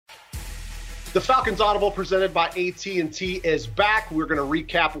The Falcons Audible presented by AT&T is back. We're going to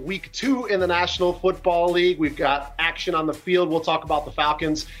recap week 2 in the National Football League. We've got action on the field. We'll talk about the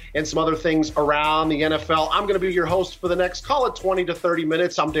Falcons and some other things around the NFL. I'm going to be your host for the next, call it 20 to 30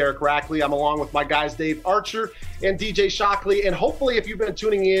 minutes. I'm Derek Rackley. I'm along with my guys, Dave Archer and DJ Shockley. And hopefully, if you've been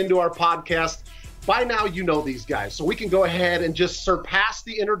tuning into our podcast, by now you know these guys. So we can go ahead and just surpass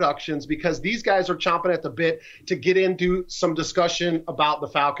the introductions because these guys are chomping at the bit to get into some discussion about the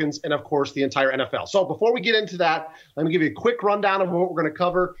Falcons and, of course, the entire NFL. So before we get into that, let me give you a quick rundown of what we're going to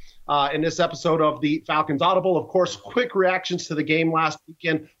cover in this episode of the Falcons Audible. Of course, quick reactions to the game last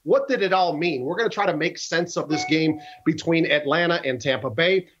weekend. What did it all mean? We're going to try to make sense of this game between Atlanta and Tampa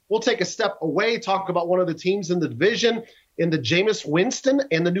Bay. We'll take a step away, talk about one of the teams in the division, in the Jameis Winston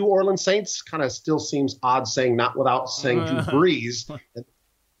and the New Orleans Saints. Kind of still seems odd saying not without saying Drew Brees.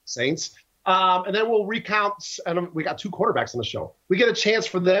 Saints. And then we'll recount, and we got 2 quarterbacks on the show. We get a chance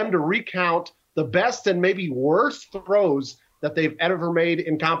for them to recount the best and maybe worst throws that they've ever made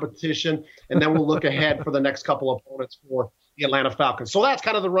in competition. And then we'll look ahead for the next couple of opponents for the Atlanta Falcons. So that's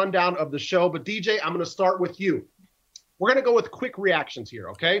kind of the rundown of the show. But DJ, I'm going to start with you. We're going to go with quick reactions here,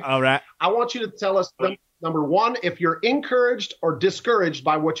 okay? All right. I want you to tell us, number one, if you're encouraged or discouraged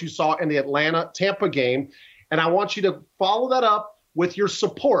by what you saw in the Atlanta-Tampa game. And I want you to follow that up with your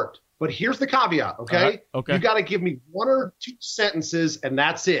support. But here's the caveat, okay? Right. Okay. You got to give me 1 or 2 sentences, and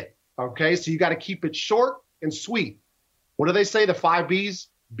that's it, okay? So you got to keep it short and sweet. What do they say, the 5 Bs?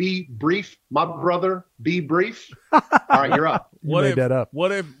 Be brief, my brother, be brief. All right, you're up. What if that up.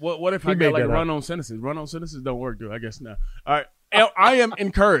 What if I got like run-on sentences? Run-on sentences don't work, do I guess now. All right. I am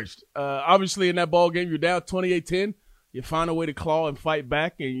encouraged. Obviously, in that ball game, you're down 28-10. You find a way to claw and fight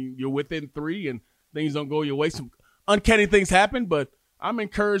back, and you're within 3, and things don't go your way. Some uncanny things happen, but I'm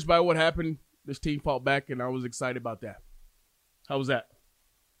encouraged by what happened. This team fought back, and I was excited about that. How was that?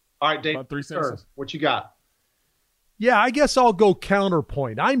 All right, Dave. About 3 sentences. What you got? Yeah, I guess I'll go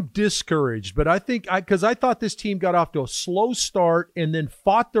counterpoint. I'm discouraged, but I think because I thought this team got off to a slow start and then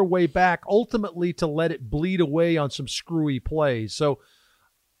fought their way back, ultimately to let it bleed away on some screwy plays. So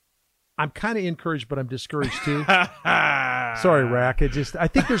I'm kind of encouraged, but I'm discouraged too. Sorry, Rack. I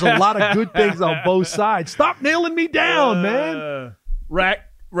think there's a lot of good things on both sides. Stop nailing me down, man.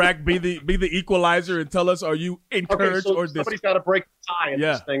 Rack, be the equalizer and tell us, are you encouraged or discouraged? Somebody's got to break the tie in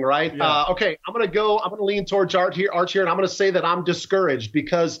this thing, right? Yeah. Okay, I'm going to lean towards Arch here, and I'm going to say that I'm discouraged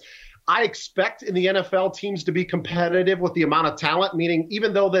because I expect in the NFL teams to be competitive with the amount of talent, meaning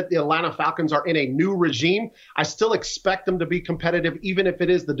even though that the Atlanta Falcons are in a new regime, I still expect them to be competitive, even if it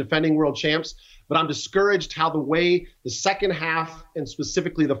is the defending world champs. But I'm discouraged how the way the second half and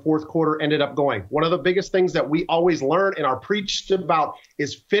specifically the fourth quarter ended up going. One of the biggest things that we always learn and are preached about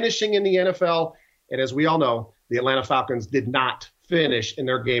is finishing in the NFL. And as we all know, the Atlanta Falcons did not finish in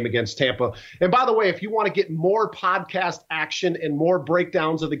their game against Tampa. And by the way, if you want to get more podcast action and more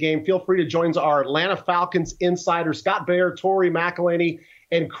breakdowns of the game, feel free to join our Atlanta Falcons insider, Scott Bair, Tori McElhaney,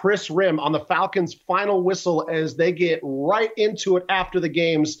 and Chris Rim on the Falcons' final whistle as they get right into it after the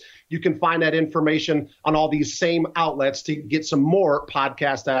games. You can find that information on all these same outlets to get some more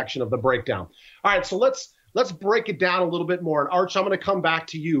podcast action of the breakdown. All right, so let's break it down a little bit more. And Arch, I'm going to come back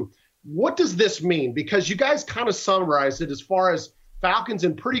to you. What does this mean? Because you guys kind of summarized it as far as Falcons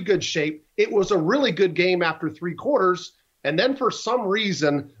in pretty good shape. It was a really good game after 3 quarters. And then for some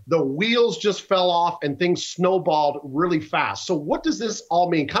reason, the wheels just fell off and things snowballed really fast. So what does this all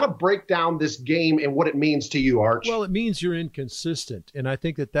mean? Kind of break down this game and what it means to you, Arch. Well, it means you're inconsistent. And I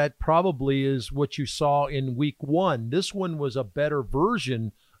think that probably is what you saw in week 1. This one was a better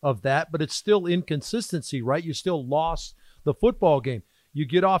version of that, but it's still inconsistency, right? You still lost the football game. You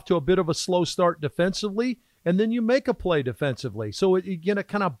get off to a bit of a slow start defensively, and then you make a play defensively. So you get a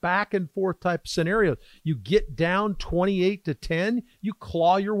kind of back and forth type scenario. You get down 28-10, you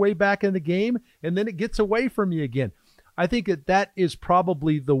claw your way back in the game, and then it gets away from you again. I think that is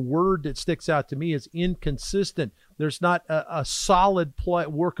probably the word that sticks out to me is inconsistent. There's not a solid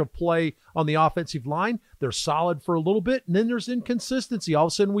work of play on the offensive line. They're solid for a little bit, and then there's inconsistency. All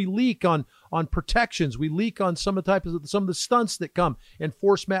of a sudden we leak on protections. We leak on some of the stunts that come and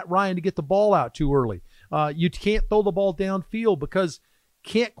force Matt Ryan to get the ball out too early. You can't throw the ball downfield because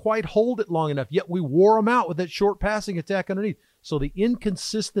can't quite hold it long enough, yet we wore them out with that short passing attack underneath. So the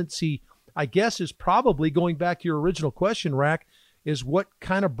inconsistency, I guess, is probably, going back to your original question, Rack, is what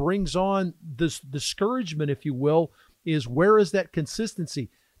kind of brings on this discouragement, if you will, is where is that consistency?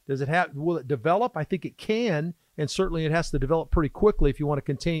 Will it develop? I think it can, and certainly it has to develop pretty quickly if you want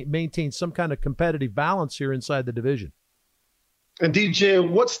to maintain some kind of competitive balance here inside the division. And DJ,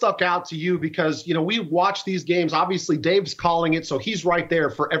 what stuck out to you? Because, we watch these games. Obviously, Dave's calling it, so he's right there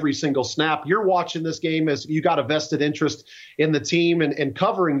for every single snap. You're watching this game as you got a vested interest in the team and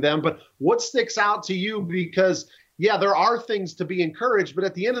covering them. But what sticks out to you? Because, yeah, there are things to be encouraged. But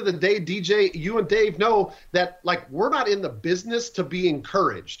at the end of the day, DJ, you and Dave know that, we're not in the business to be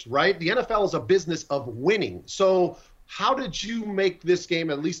encouraged, right? The NFL is a business of winning. So how did you make this game,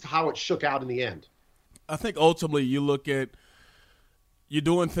 at least how it shook out in the end? I think ultimately you look at – you're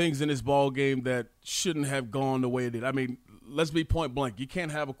doing things in this ball game that shouldn't have gone the way it did. I mean, let's be point blank. You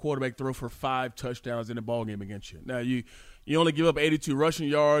can't have a quarterback throw for 5 touchdowns in a ball game against you. Now, you only give up 82 rushing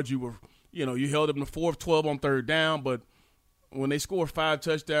yards. You held them to 4-12 on third down, but when they score 5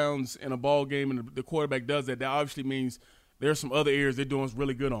 touchdowns in a ball game and the quarterback does that, that obviously means there's some other areas they're doing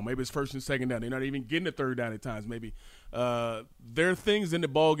really good on. Maybe it's first and second down. They're not even getting a third down at times maybe. There are things in the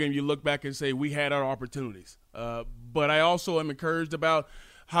ball game you look back and say, we had our opportunities. But I also am encouraged about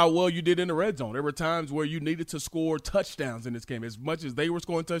how well you did in the red zone. There were times where you needed to score touchdowns in this game. As much as they were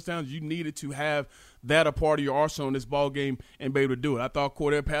scoring touchdowns, you needed to have that a part of your arsenal in this ball game and be able to do it. I thought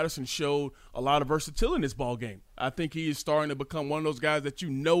Cordell Patterson showed a lot of versatility in this ball game. I think he is starting to become one of those guys that you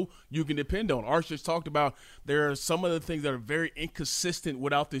can depend on. Arch just talked about there are some of the things that are very inconsistent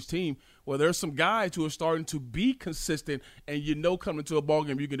without this team. Well, there's some guys who are starting to be consistent, and coming to a ball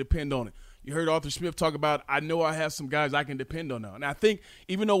game you can depend on it. You heard Arthur Smith talk about, I know I have some guys I can depend on now. And I think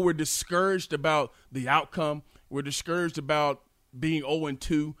even though we're discouraged about the outcome, we're discouraged about being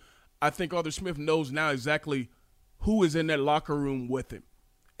 0-2, I think Arthur Smith knows now exactly who is in that locker room with him.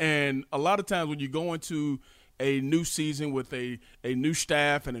 And a lot of times when you go into a new season with a new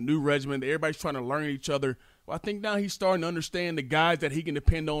staff and a new regimen, everybody's trying to learn each other. Well, I think now he's starting to understand the guys that he can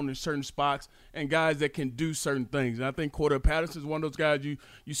depend on in certain spots and guys that can do certain things. And I think Cordell Patterson is one of those guys you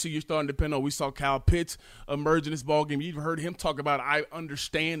see you're starting to depend on. We saw Kyle Pitts emerge in this ballgame. You even heard him talk about, I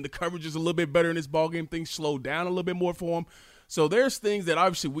understand the coverage is a little bit better in this ballgame. Things slowed down a little bit more for him. So there's things that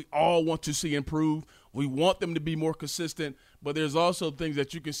obviously we all want to see improve. We want them to be more consistent, but there's also things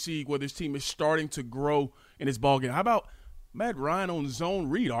that you can see where this team is starting to grow in this ballgame. How about Matt Ryan on zone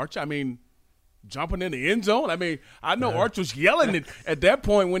read, Arch? I mean, jumping in the end zone. I mean, I know Arch was yelling at that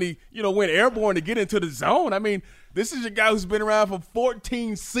point when he, went airborne to get into the zone. I mean, this is a guy who's been around for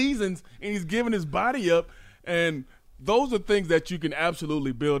 14 seasons, and he's giving his body up. And those are things that you can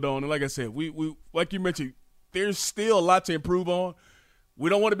absolutely build on. And like I said, we like you mentioned, there's still a lot to improve on. We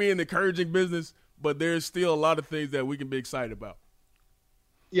don't want to be in the encouraging business, but there's still a lot of things that we can be excited about.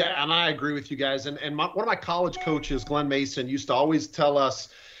 Yeah, and I agree with you guys. And one of my college coaches, Glenn Mason, used to always tell us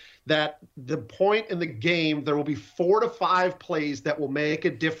that the point in the game, there will be 4 to 5 plays that will make a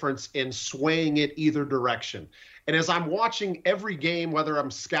difference in swaying it either direction. And as I'm watching every game, whether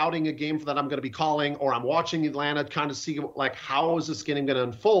I'm scouting a game that I'm going to be calling or I'm watching Atlanta kind of see how is this game going to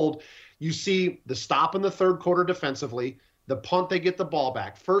unfold, you see the stop in the third quarter defensively, the punt, they get the ball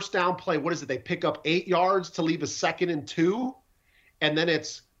back. First down play, what is it? They pick up 8 yards to leave a 2nd and 2. And then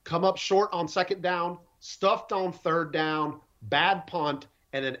it's come up short on 2nd down, stuffed on 3rd down, bad punt,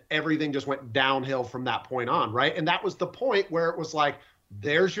 and then everything just went downhill from that point on, right? And that was the point where it was like,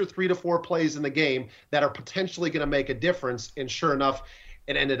 there's your 3 to 4 plays in the game that are potentially going to make a difference. And sure enough,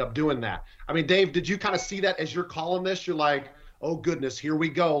 it ended up doing that. I mean, Dave, did you kind of see that as you're calling this? You're like, oh, goodness, here we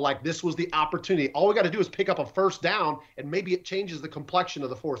go. Like, this was the opportunity. All we got to do is pick up a first down, and maybe it changes the complexion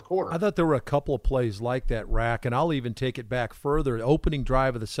of the fourth quarter. I thought there were a couple of plays like that, Rack, and I'll even take it back further. The opening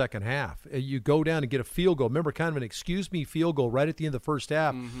drive of the second half. You go down and get a field goal. Remember, kind of an excuse-me field goal right at the end of the first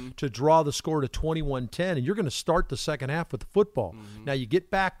half to draw the score to 21-10, and you're going to start the second half with the football. Now, you get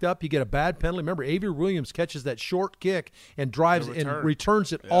backed up. You get a bad penalty. Remember, Avery Williams catches that short kick and drives and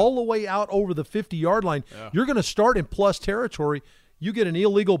returns it all the way out over the 50-yard line. You're going to start in plus territory. You get an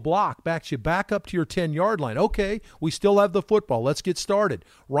illegal block, backs you back up to your 10-yard line. Okay, we still have the football. Let's get started.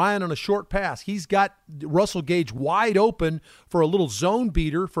 Ryan on a short pass. He's got Russell Gage wide open for a little zone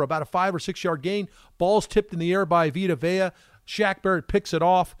beater for about a 5 or 6 yard gain. Ball's tipped in the air by Vita Vea. Shaq Barrett picks it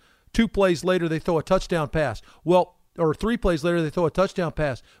off. 2 plays later, they throw a touchdown pass. Well, or 3 plays later, they throw a touchdown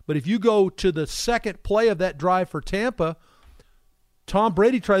pass. But if you go to the second play of that drive for Tampa, Tom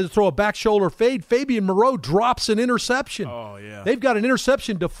Brady tries to throw a back shoulder fade. Fabian Moreau drops an interception. Oh, yeah. They've got an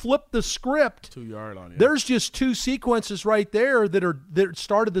interception to flip the script. 2-yard line. Yeah. There's just 2 sequences right there that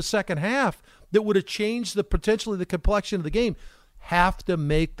started the second half that would have changed potentially the complexion of the game. Have to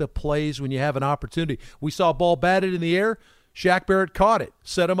make the plays when you have an opportunity. We saw a ball batted in the air. Shaq Barrett caught it,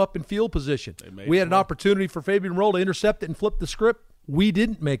 set him up in field position. We had an opportunity for Fabian Moreau to intercept it and flip the script. We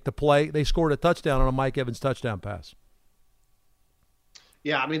didn't make the play. They scored a touchdown on a Mike Evans touchdown pass.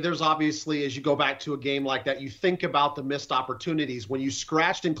 Yeah, I mean, there's obviously, as you go back to a game like that, you think about the missed opportunities when you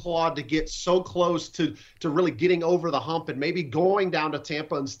scratched and clawed to get so close to really getting over the hump and maybe going down to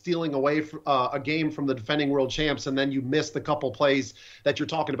Tampa and stealing away a game from the defending world champs, and then you miss the couple plays that you're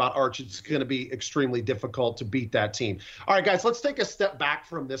talking about, Arch. It's going to be extremely difficult to beat that team. All right, guys, let's take a step back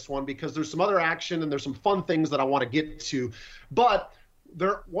from this one because there's some other action and there's some fun things that I want to get to. But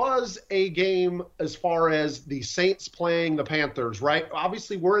there was a game as far as the Saints playing the Panthers, right?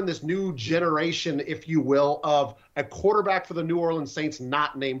 Obviously, we're in this new generation, if you will, of a quarterback for the New Orleans Saints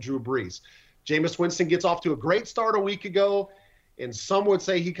not named Drew Brees. Jameis Winston gets off to a great start a week ago, and some would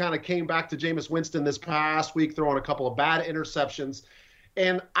say he kind of came back to Jameis Winston this past week, throwing a couple of bad interceptions.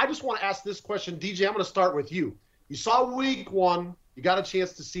 And I just want to ask this question. DJ, I'm going to start with you. You saw week 1. You got a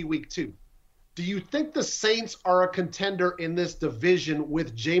chance to see week 2. Do you think the Saints are a contender in this division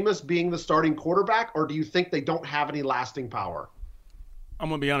with Jameis being the starting quarterback, or do you think they don't have any lasting power? I'm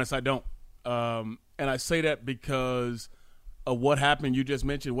going to be honest, I don't. And I say that because of what happened. You just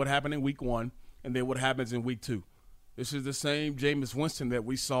mentioned what happened in week 1 and then what happens in week 2. This is the same Jameis Winston that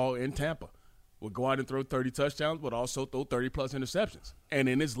we saw in Tampa. Will go out and throw 30 touchdowns, but also throw 30-plus interceptions. And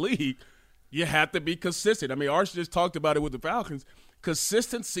in this league, you have to be consistent. I mean, Arch just talked about it with the Falcons.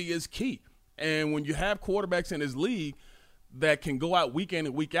 Consistency is key. And when you have quarterbacks in this league that can go out week in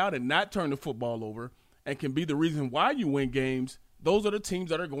and week out and not turn the football over and can be the reason why you win games, those are the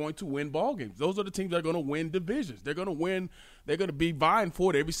teams that are going to win ball games. Those are the teams that are going to win divisions. They're going to win. They're going to be vying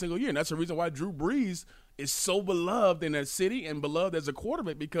for it every single year. And that's the reason why Drew Brees is so beloved in that city and beloved as a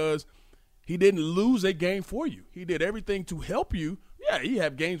quarterback, because he didn't lose a game for you. He did everything to help you. Yeah, he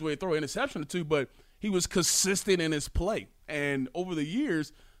had games where he throw an interception or two, but he was consistent in his play. And over the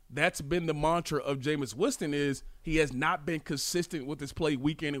years, that's been the mantra of Jameis Winston, is he has not been consistent with his play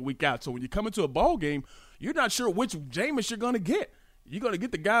week in and week out. So when you come into a ball game, you're not sure which Jameis you're going to get. You're going to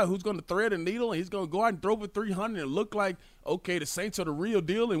get the guy who's going to thread a needle and he's going to go out and throw for 300 and look like, okay, the Saints are the real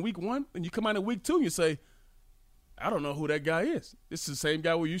deal in week 1. And you come out in week 2 and you say, I don't know who that guy is. This is the same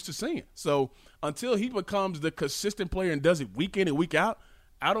guy we're used to seeing. So until he becomes the consistent player and does it week in and week out,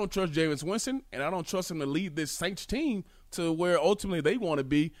 I don't trust Jameis Winston, and I don't trust him to lead this Saints team to where ultimately they want to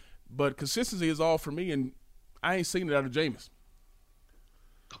be. But consistency is all for me, and I ain't seen it out of Jameis.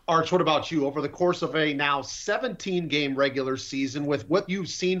 Arch, what about you? Over the course of a now 17-game regular season, with what you've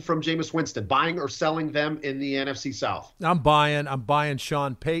seen from Jameis Winston, buying or selling them in the NFC South? I'm buying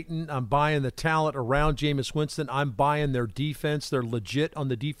Sean Payton. I'm buying the talent around Jameis Winston. I'm buying their defense. They're legit on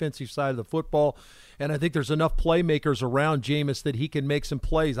the defensive side of the football. And I think there's enough playmakers around Jameis that he can make some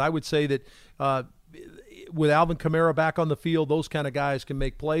plays. I would say that with Alvin Kamara back on the field, those kind of guys can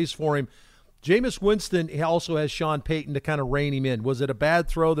make plays for him. Jameis Winston also has Sean Payton to kind of rein him in. Was it a bad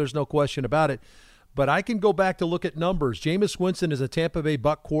throw? There's no question about it. But I can go back to look at numbers. Jameis Winston is a Tampa Bay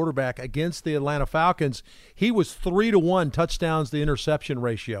Buck quarterback against the Atlanta Falcons. He was 3-1 touchdowns to interception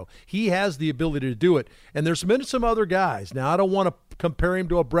ratio. He has the ability to do it. And there's been some other guys. Now, I don't want to compare him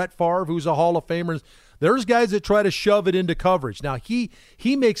to a Brett Favre, who's a Hall of Famer. There's guys that try to shove it into coverage. Now, he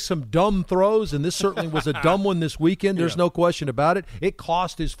makes some dumb throws, and this certainly was a dumb one this weekend. There's no question about it. It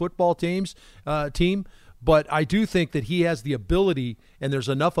cost his football team. But I do think that he has the ability, and there's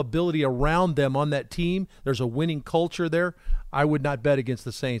enough ability around them on that team. There's a winning culture there. I would not bet against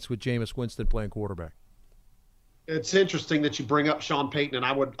the Saints with Jameis Winston playing quarterback. It's interesting that you bring up Sean Payton,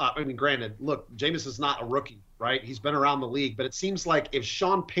 and granted, look, Jameis is not a rookie, right? He's been around the league, but it seems like if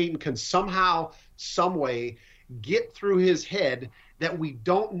Sean Payton can somehow, some way get through his head that we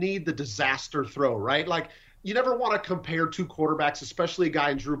don't need the disaster throw, right? Like, you never want to compare two quarterbacks, especially a guy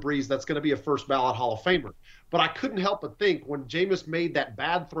in Drew Brees that's going to be a first ballot Hall of Famer. But I couldn't help but think when Jameis made that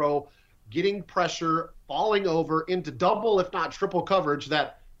bad throw, getting pressure, falling over into double, if not triple coverage,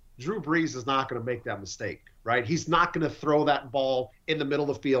 that Drew Brees is not going to make that mistake, right? He's not going to throw that ball in the middle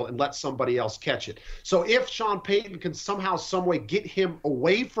of the field and let somebody else catch it. So if Sean Payton can somehow, some way get him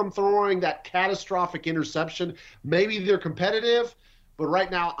away from throwing that catastrophic interception, maybe they're competitive. But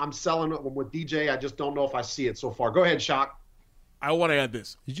right now, I'm selling it with DJ. I just don't know if I see it so far. Go ahead, Shock. I want to add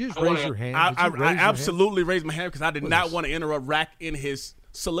this. Did you just raise your hand? I absolutely raised my hand because I did not want to interrupt Rack in his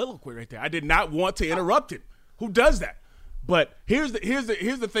soliloquy right there. I did not want to interrupt him. Who does that? But here's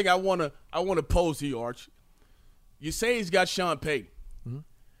the thing I want to pose to you, Arch. You say he's got Sean Payton. Mm-hmm.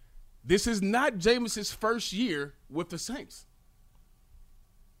 This is not Jameis's first year with the Saints.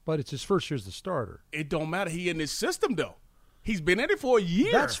 But it's his first year as the starter. It don't matter. He in this system, though. He's been in it for a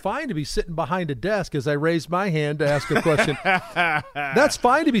year. That's fine to be sitting behind a desk as I raised my hand to ask a question. That's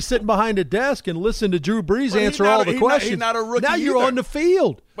fine to be sitting behind a desk and listen to Drew Brees answer all the questions. He's not a rookie now you're either. On the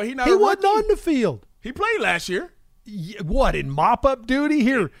field. But he wasn't on the field. He played last year. What, in mop-up duty?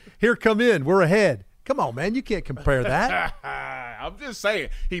 Here, come in. We're ahead. Come on, man. You can't compare that. I'm just saying.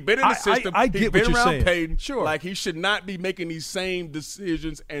 He's been in the system. I get He's been what you're around saying. Peyton. Sure. Like, he should not be making these same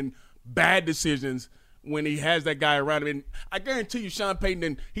decisions and bad decisions when he has that guy around him. And I guarantee you, Sean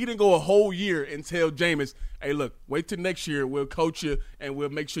Payton, he didn't go a whole year and tell Jameis, hey, look, wait till next year. We'll coach you, and we'll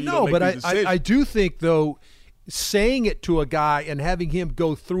make sure you don't make these decisions. I do think, though, saying it to a guy and having him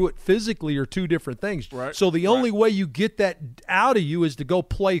go through it physically are two different things. Right. So the only way you get that out of you is to go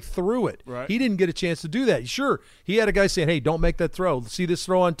play through it. Right. He didn't get a chance to do that. Sure, he had a guy saying, hey, don't make that throw. See this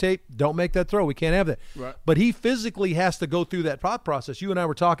throw on tape? Don't make that throw. We can't have that. Right. But he physically has to go through that thought process. You and I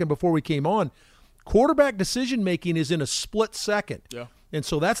were talking before we came on. Quarterback decision-making is in a split second. Yeah. And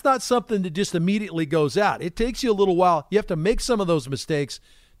so that's not something that just immediately goes out. It takes you a little while. You have to make some of those mistakes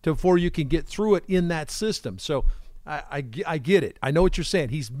before you can get through it in that system. So I get it. I know what you're saying.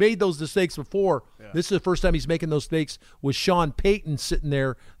 He's made those mistakes before. Yeah. This is the first time he's making those mistakes with Sean Payton sitting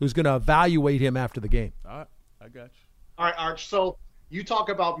there who's going to evaluate him after the game. All right. I got you. All right, Arch. So you talk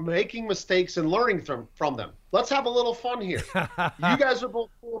about making mistakes and learning from them. Let's have a little fun here. You guys are both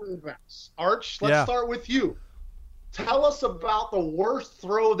quarterbacks. Arch, let's start with you. Tell us about the worst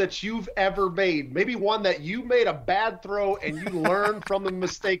throw that you've ever made. Maybe one that you made a bad throw and you learned from the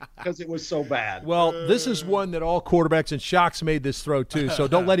mistake because it was so bad. Well, this is one that all quarterbacks, and Shocks made this throw too, so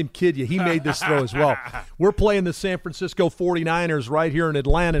don't let him kid you. He made this throw as well. We're playing the San Francisco 49ers right here in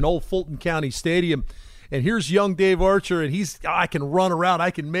Atlanta in old Fulton County Stadium, and here's young Dave Archer, and I can run around.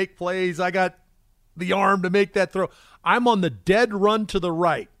 I can make plays. I got the arm to make that throw. I'm on the dead run to the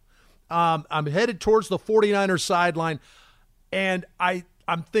right. I'm headed towards the 49ers sideline, and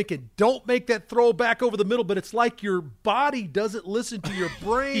I'm thinking, don't make that throw back over the middle, but it's like your body doesn't listen to your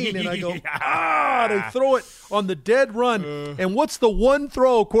brain, and I go, they throw it on the dead run. And what's the one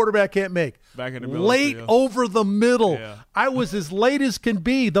throw a quarterback can't make? Back in the middle. Late over the middle. Yeah. I was as late as can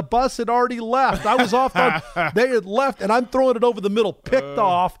be. The bus had already left. I was off. They had left, and I'm throwing it over the middle, picked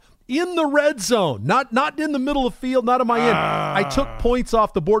off. In the red zone, not in the middle of the field, not on my end. I took points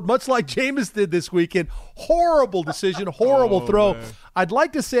off the board, much like Jameis did this weekend. Horrible decision, horrible throw. Man. I'd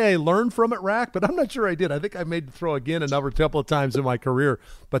like to say I learned from it, Rack, but I'm not sure I did. I think I made the throw again another couple of times in my career,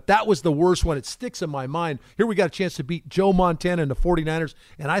 but that was the worst one. It sticks in my mind. Here we got a chance to beat Joe Montana and the 49ers,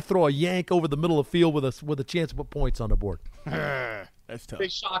 and I throw a yank over the middle of the field with a chance to put points on the board. That's tough.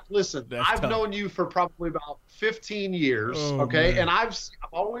 Big Shock, listen, I've tough. known you for probably about 15 years, okay? Man. And I've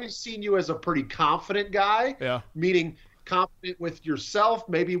always seen you as a pretty confident guy, meaning confident with yourself,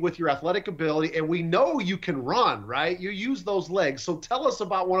 maybe with your athletic ability, and we know you can run, right? You use those legs. So tell us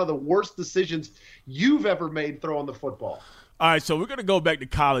about one of the worst decisions you've ever made throwing the football. All right, so we're going to go back to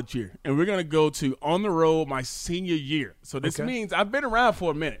college here, and we're going to go to on the road my senior year. So this means I've been around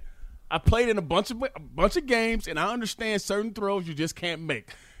for a minute. I played in a bunch of games, and I understand certain throws you just can't make.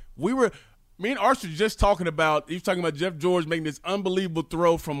 Me and Archer were just talking about, he was talking about Jeff George making this unbelievable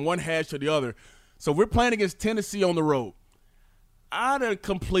throw from one hash to the other. So we're playing against Tennessee on the road. I'd have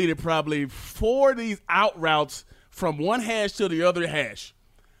completed probably 4 of these out routes from one hash to the other hash.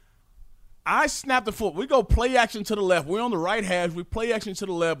 I snapped the foot. We go play action to the left. We're on the right hash. We play action to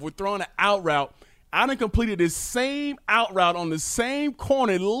the left. We're throwing an out route. I done completed this same out route on the same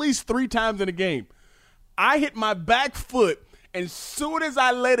corner at least 3 times in the game. I hit my back foot, and as soon as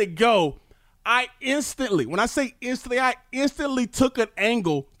I let it go, I instantly took an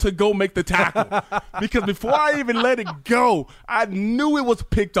angle to go make the tackle. Because before I even let it go, I knew it was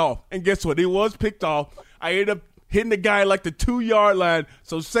picked off. And guess what? It was picked off. I ended up hitting the guy like the 2-yard line,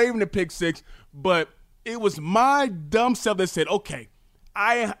 so saving the pick 6. But it was my dumb self that said, okay,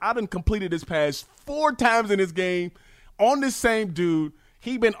 I done completed this pass 4 times in this game on this same dude.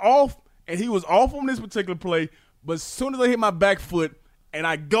 He been off, and he was off on this particular play. But as soon as I hit my back foot and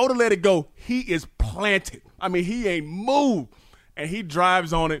I go to let it go, he is planted. I mean, he ain't moved. And he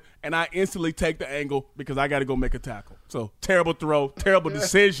drives on it, and I instantly take the angle because I got to go make a tackle. So terrible throw, terrible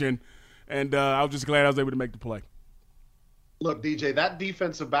decision, and I was just glad I was able to make the play. Look, DJ, that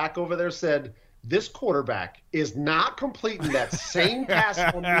defensive back over there said, this quarterback is not completing that same pass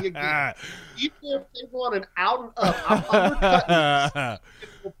on me again. Even if they want an out and up, I'm undercutting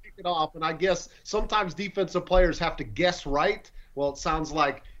will pick it off. And I guess sometimes defensive players have to guess right. Well, it sounds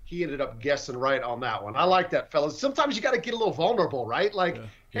like he ended up guessing right on that one. I like that, fellas. Sometimes you got to get a little vulnerable, right? Like,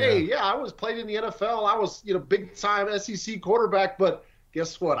 I was playing in the NFL. I was, big time SEC quarterback, but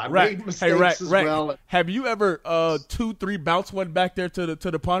guess what? I made mistakes as well. Have you ever 2-3 bounce one back there to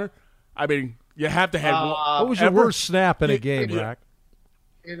the punter? I mean, you have to have one. What was your worst snap in a game, Rack?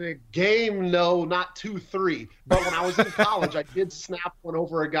 In a game, no, not 2-3. But when I was in college, I did snap one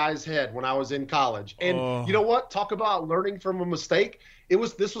over a guy's head when I was in college. And you know what? Talk about learning from a mistake.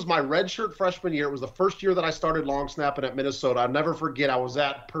 This was my redshirt freshman year. It was the first year that I started long snapping at Minnesota. I'll never forget. I was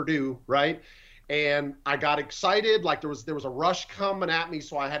at Purdue, right? And I got excited, like there was a rush coming at me,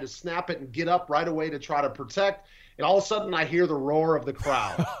 so I had to snap it and get up right away to try to protect. And all of a sudden, I hear the roar of the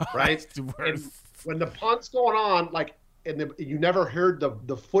crowd, right? And when the punt's going on, like, and you never heard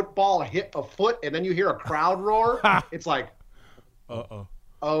the football hit a foot, and then you hear a crowd roar. It's like, oh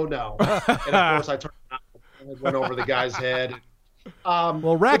no! And of course, I turned around and went over the guy's head.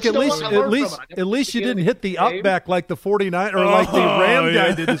 Well, Rack, at least you didn't hit the up back like the 49 or like the Ram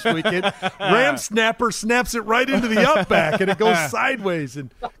guy did this weekend. Ram snapper snaps it right into the up back, and it goes sideways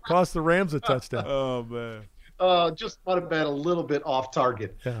and costs the Rams a touchdown. Oh man. Just might have been a little bit off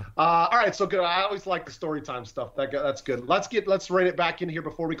target. Yeah. All right, so good. I always like the story time stuff. That's good. Let's rein it back in here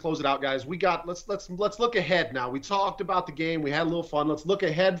before we close it out, guys. Let's look ahead now. We talked about the game. We had a little fun. Let's look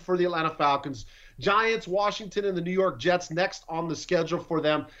ahead for the Atlanta Falcons. Giants, Washington, and the New York Jets next on the schedule for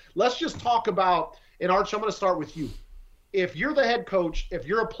them. Let's just talk about, and Arch, I'm going to start with you. If you're the head coach, if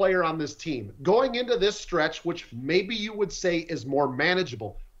you're a player on this team, going into this stretch, which maybe you would say is more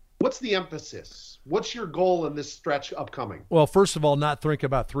manageable, what's the emphasis? What's your goal in this stretch upcoming? Well, first of all, not think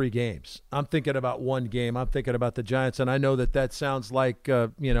about 3 games. I'm thinking about 1 game. I'm thinking about the Giants, and I know that sounds like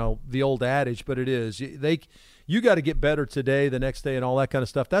the old adage, but it is. You got to get better today, the next day, and all that kind of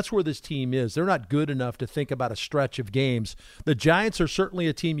stuff. That's where this team is. They're not good enough to think about a stretch of games. The Giants are certainly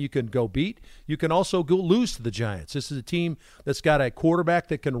a team you can go beat. You can also go lose to the Giants. This is a team that's got a quarterback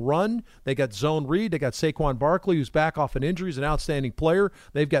that can run. They got zone read. They got Saquon Barkley, who's back off an injury, is an outstanding player.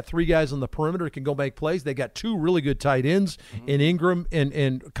 They've got 3 guys on the perimeter that can go make plays. They got 2 really good tight ends in Ingram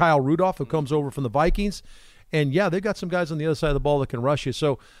and Kyle Rudolph, who comes over from the Vikings. And, yeah, they've got some guys on the other side of the ball that can rush you.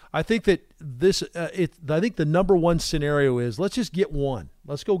 So I think that I think the number one scenario is let's just get one.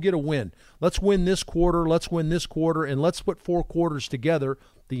 Let's go get a win. Let's win this quarter. Let's win this quarter. And let's put 4 quarters together.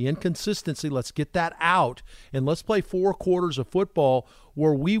 The inconsistency, let's get that out. And let's play 4 quarters of football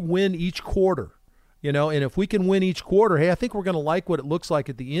where we win each quarter. And if we can win each quarter, hey, I think we're going to like what it looks like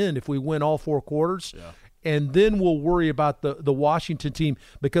at the end if we win all 4 quarters. Yeah. And then we'll worry about the Washington team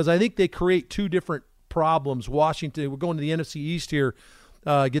because I think they create 2 different problems. Washington, we're going to the NFC East here,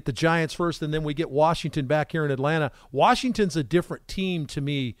 get the Giants first, and then we get Washington back here in Atlanta. Washington's a different team to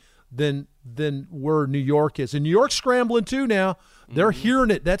me than where New York is. And New York's scrambling too now. They're hearing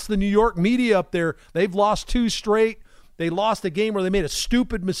it. That's the New York media up there. They've lost 2 straight. They lost a game where they made a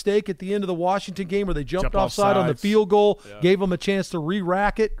stupid mistake at the end of the Washington game where they jumped offside on the field goal, gave them a chance to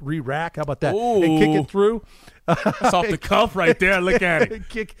re-rack. How about that? Ooh. And kick it through. That's off the cuff right there. Look at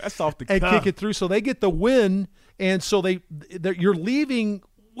it. That's off the cuff. And kick it through. So they get the win, and so you're leaving.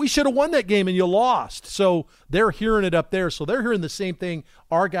 We should have won that game, and you lost. So they're hearing it up there. So they're hearing the same thing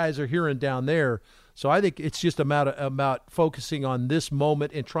our guys are hearing down there. So I think it's just about focusing on this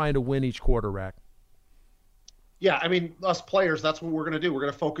moment and trying to win each quarter, Rack. Yeah, I mean, us players, that's what we're going to do. We're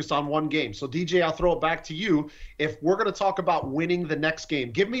going to focus on one game. So, DJ, I'll throw it back to you. If we're going to talk about winning the next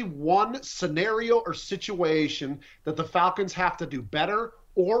game, give me one scenario or situation that the Falcons have to do better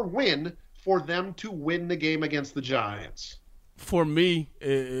or win for them to win the game against the Giants. For me,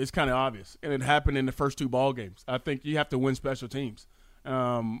 it's kind of obvious, and it happened in the first 2 ball games. I think you have to win special teams.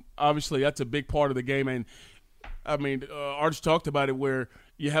 Obviously, that's a big part of the game, and I mean, Arch talked about it where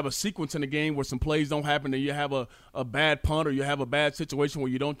you have a sequence in the game where some plays don't happen and you have a bad punt or you have a bad situation where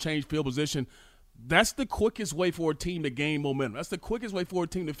you don't change field position. That's the quickest way for a team to gain momentum. That's the quickest way for a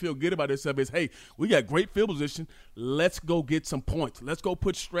team to feel good about itself is, hey, we got great field position. Let's go get some points. Let's go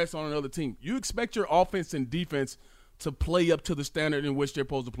put stress on another team. You expect your offense and defense to play up to the standard in which they're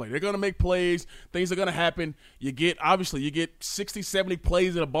supposed to play. They're going to make plays. Things are going to happen. You get 60, 70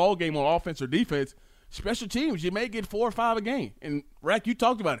 plays in a ball game on offense or defense. Special teams, you may get 4 or 5 a game. And, Rack, you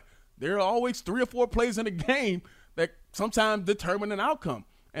talked about it. There are always 3 or 4 plays in a game that sometimes determine an outcome.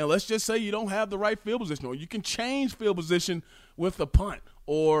 And let's just say you don't have the right field position, or you can change field position with a punt,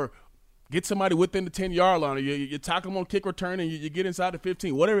 or get somebody within the 10-yard line, or you tackle them on kick return and you get inside the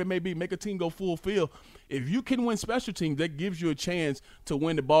 15, whatever it may be, make a team go full field. If you can win special teams, that gives you a chance to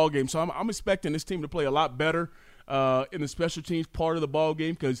win the ball game. So I'm expecting this team to play a lot better in the special teams part of the ball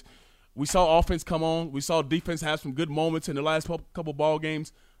game because – we saw offense come on. We saw defense have some good moments in the last couple ball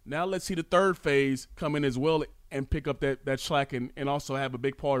games. Now let's see the third phase come in as well and pick up that slack and also have a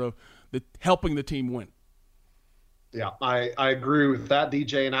big part of helping the team win. Yeah, I agree with that,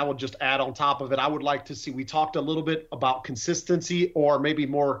 DJ. And I would just add on top of it, I would like to see, we talked a little bit about consistency or maybe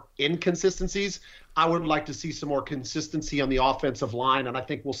more inconsistencies. I would like to see some more consistency on the offensive line. And I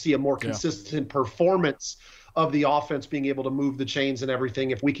think we'll see a more consistent performance of the offense being able to move the chains and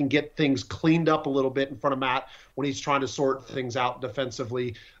everything. If we can get things cleaned up a little bit in front of Matt when he's trying to sort things out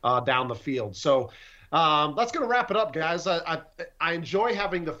defensively down the field. So that's going to wrap it up, guys. I enjoy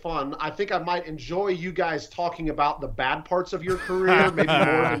having the fun. I think I might enjoy you guys talking about the bad parts of your career, maybe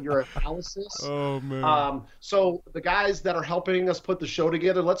more than your analysis. Oh, man. So the guys that are helping us put the show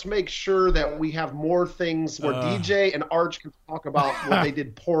together, let's make sure that we have more things where DJ and Arch can talk about what they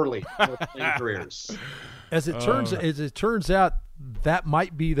did poorly in their playing careers. As it turns out, that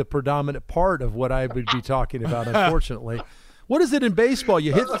might be the predominant part of what I would be talking about, unfortunately. What is it in baseball?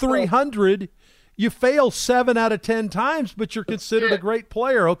 You hit 300, you fail 7 out of 10 times, but you're considered a great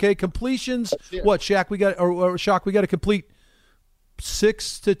player. Okay, completions. What, Shaq? We got to complete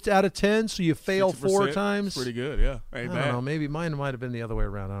 6 out of 10, so you fail 4 times. Pretty good, yeah. I don't know. Maybe mine might have been the other way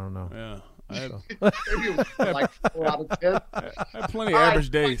around. I don't know. Yeah. Maybe like 4 out of 10. I had plenty of average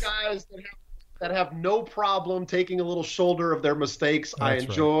days. Guys that have no problem taking a little shoulder of their mistakes. That's I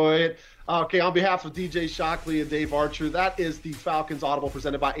enjoy it. Okay, on behalf of DJ Shockley and Dave Archer, that is the Falcons Audible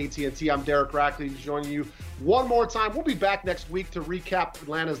presented by AT&T. I'm Derek Rackley joining you one more time. We'll be back next week to recap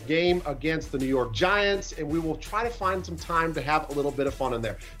Atlanta's game against the New York Giants, and we will try to find some time to have a little bit of fun in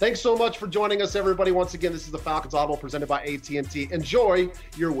there. Thanks so much for joining us, everybody. Once again, this is the Falcons Audible presented by AT&T. Enjoy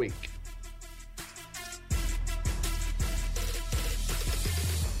your week.